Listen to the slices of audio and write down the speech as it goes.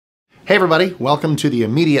Hey everybody, welcome to the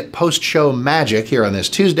immediate post-show magic here on this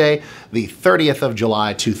Tuesday, the 30th of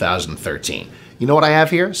July, 2013. You know what I have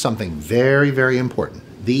here? Something very, very important.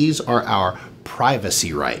 These are our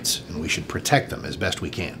privacy rights, and we should protect them as best we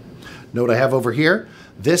can. Know what I have over here?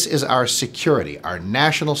 This is our security, our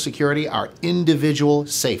national security, our individual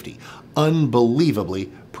safety.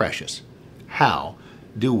 Unbelievably precious. How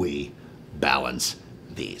do we balance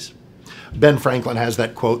these? Ben Franklin has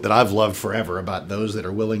that quote that I've loved forever about those that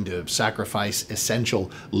are willing to sacrifice essential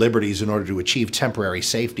liberties in order to achieve temporary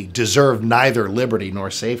safety deserve neither liberty nor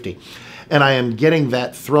safety. And I am getting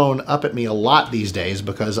that thrown up at me a lot these days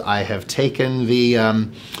because I have taken the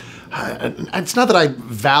it's not that I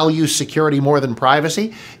value security more than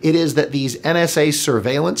privacy. It is that these NSA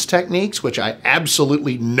surveillance techniques, which I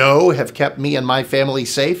absolutely know have kept me and my family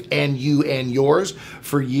safe, and you and yours,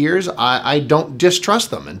 for years, I don't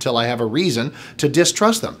distrust them until I have a reason to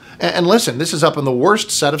distrust them. And listen, this is up in the worst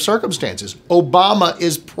set of circumstances. Obama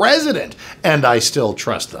is president, and I still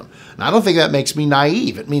trust them. And I don't think that makes me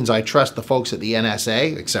naive. It means I trust the folks at the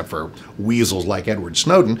NSA, except for weasels like Edward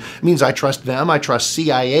Snowden. It means I trust them. I trust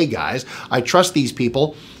CIA guys. I trust these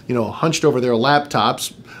people, you know, hunched over their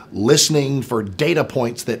laptops, listening for data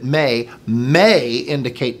points that may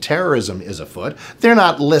indicate terrorism is afoot. They're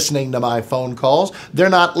not listening to my phone calls.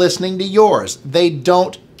 They're not listening to yours. They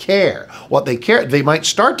don't care. What they care, they might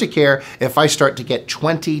start to care if I start to get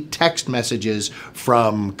 20 text messages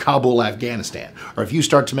from Kabul, Afghanistan, or if you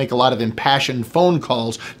start to make a lot of impassioned phone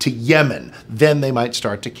calls to Yemen, then they might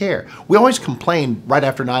start to care. We always complain right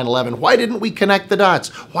after 9/11, why didn't we connect the dots?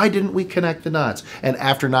 Why didn't we connect the dots? And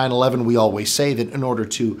after 9/11, we always say that in order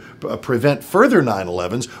to prevent further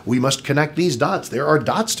 9/11s, we must connect these dots. There are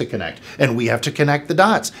dots to connect, and we have to connect the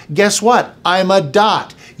dots. Guess what? I'm a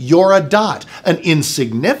dot. You're a dot. An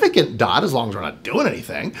insignificant dot, as long as we're not doing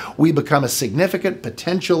anything. We become a significant,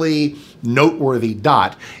 potentially noteworthy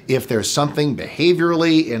dot if there's something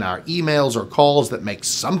behaviorally in our emails or calls that makes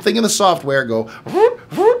something in the software go,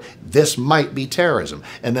 this might be terrorism.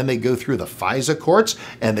 And then they go through the FISA courts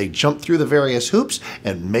and they jump through the various hoops,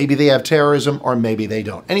 and maybe they have terrorism or maybe they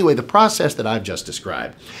don't. Anyway, the process that I've just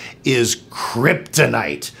described is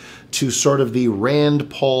kryptonite to sort of the Rand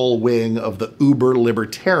Paul wing of the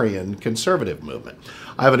uber-libertarian conservative movement.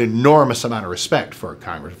 I have an enormous amount of respect for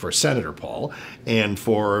for Senator Paul, and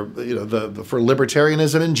for for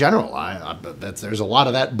libertarianism in general. There's a lot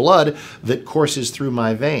of that blood that courses through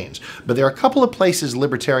my veins. But there are a couple of places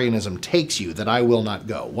libertarianism takes you that I will not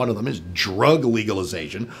go. One of them is drug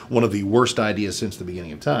legalization, one of the worst ideas since the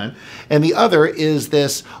beginning of time, and the other is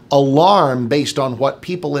this alarm based on what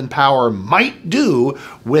people in power might do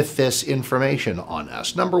with this information on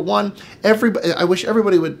us. Number one, I wish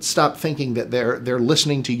everybody would stop thinking that they're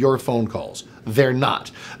listening to your phone calls. They're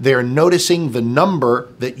not. They're noticing the number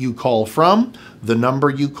that you call from, the number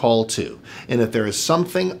you call to. And if there is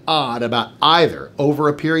something odd about either over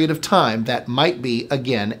a period of time, that might be,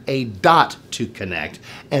 again, a dot to connect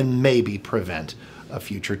and maybe prevent a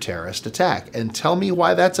future terrorist attack. And tell me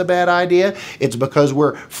why that's a bad idea. It's because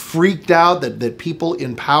we're freaked out that people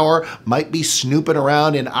in power might be snooping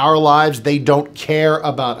around in our lives. They don't care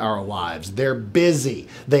about our lives. They're busy.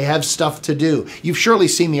 They have stuff to do. You've surely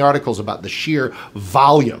seen the articles about the sheer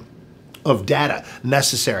volume of data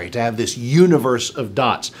necessary to have this universe of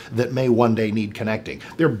dots that may one day need connecting.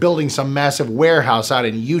 They're building some massive warehouse out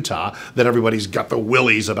in Utah that everybody's got the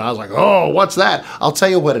willies about. It's like, oh, what's that? I'll tell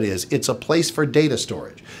you what it is. It's a place for data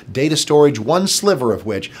storage. Data storage, one sliver of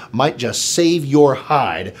which might just save your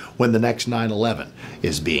hide when the next 9/11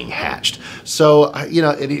 is being hatched. So,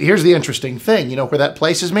 here's the interesting thing. You know where that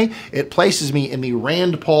places me? It places me in the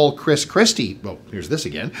Rand Paul Chris Christie. Well, here's this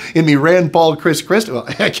again. In the Rand Paul Chris Christie. Well,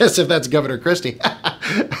 I guess if that's Governor Christie.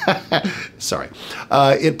 Sorry.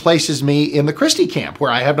 It places me in the Christie camp,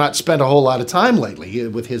 where I have not spent a whole lot of time lately.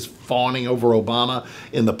 With his fawning over Obama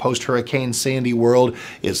in the post-Hurricane Sandy world,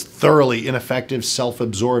 his thoroughly ineffective,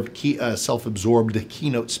 self-absorbed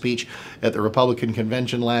keynote speech at the Republican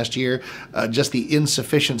convention last year, just the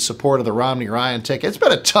insufficient support of the Romney-Ryan ticket. It's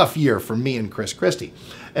been a tough year for me and Chris Christie.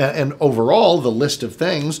 And overall, the list of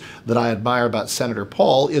things that I admire about Senator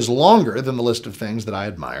Paul is longer than the list of things that I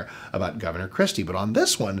admire about Governor Christie. But on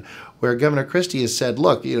this one, where Governor Christie has said,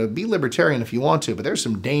 look, be libertarian if you want to, but there's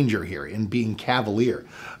some danger here in being cavalier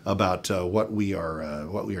about what we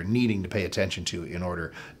are needing to pay attention to in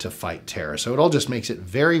order to fight terror. So it all just makes it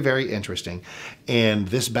very, very interesting. And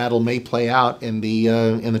this battle may play out in the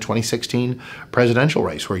 2016 presidential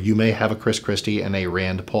race, where you may have a Chris Christie and a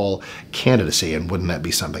Rand Paul candidacy. And wouldn't that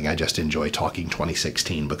be something? I just enjoy talking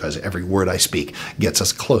 2016 because every word I speak gets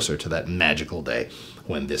us closer to that magical day.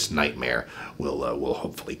 when this nightmare will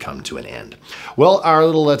hopefully come to an end. Well, our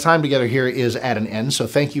little time together here is at an end, so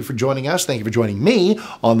thank you for joining us. Thank you for joining me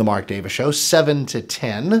on The Mark Davis Show, 7 to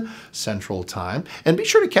 10 Central Time. And be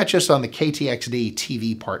sure to catch us on the KTXD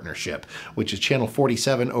TV partnership, which is Channel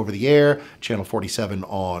 47 over the air, Channel 47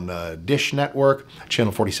 on Dish Network,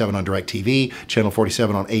 Channel 47 on DirecTV, Channel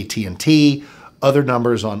 47 on AT&T, other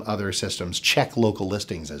numbers on other systems. Check local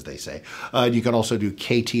listings, as they say. You can also do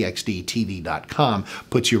ktxdtv.com.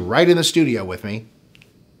 Puts you right in the studio with me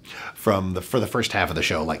for the first half of the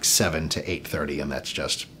show, like 7 to 8:30, and that's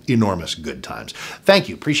just enormous good times. Thank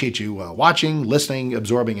you. Appreciate you watching, listening,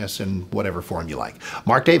 absorbing us in whatever form you like.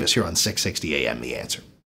 Mark Davis here on 660 AM The Answer.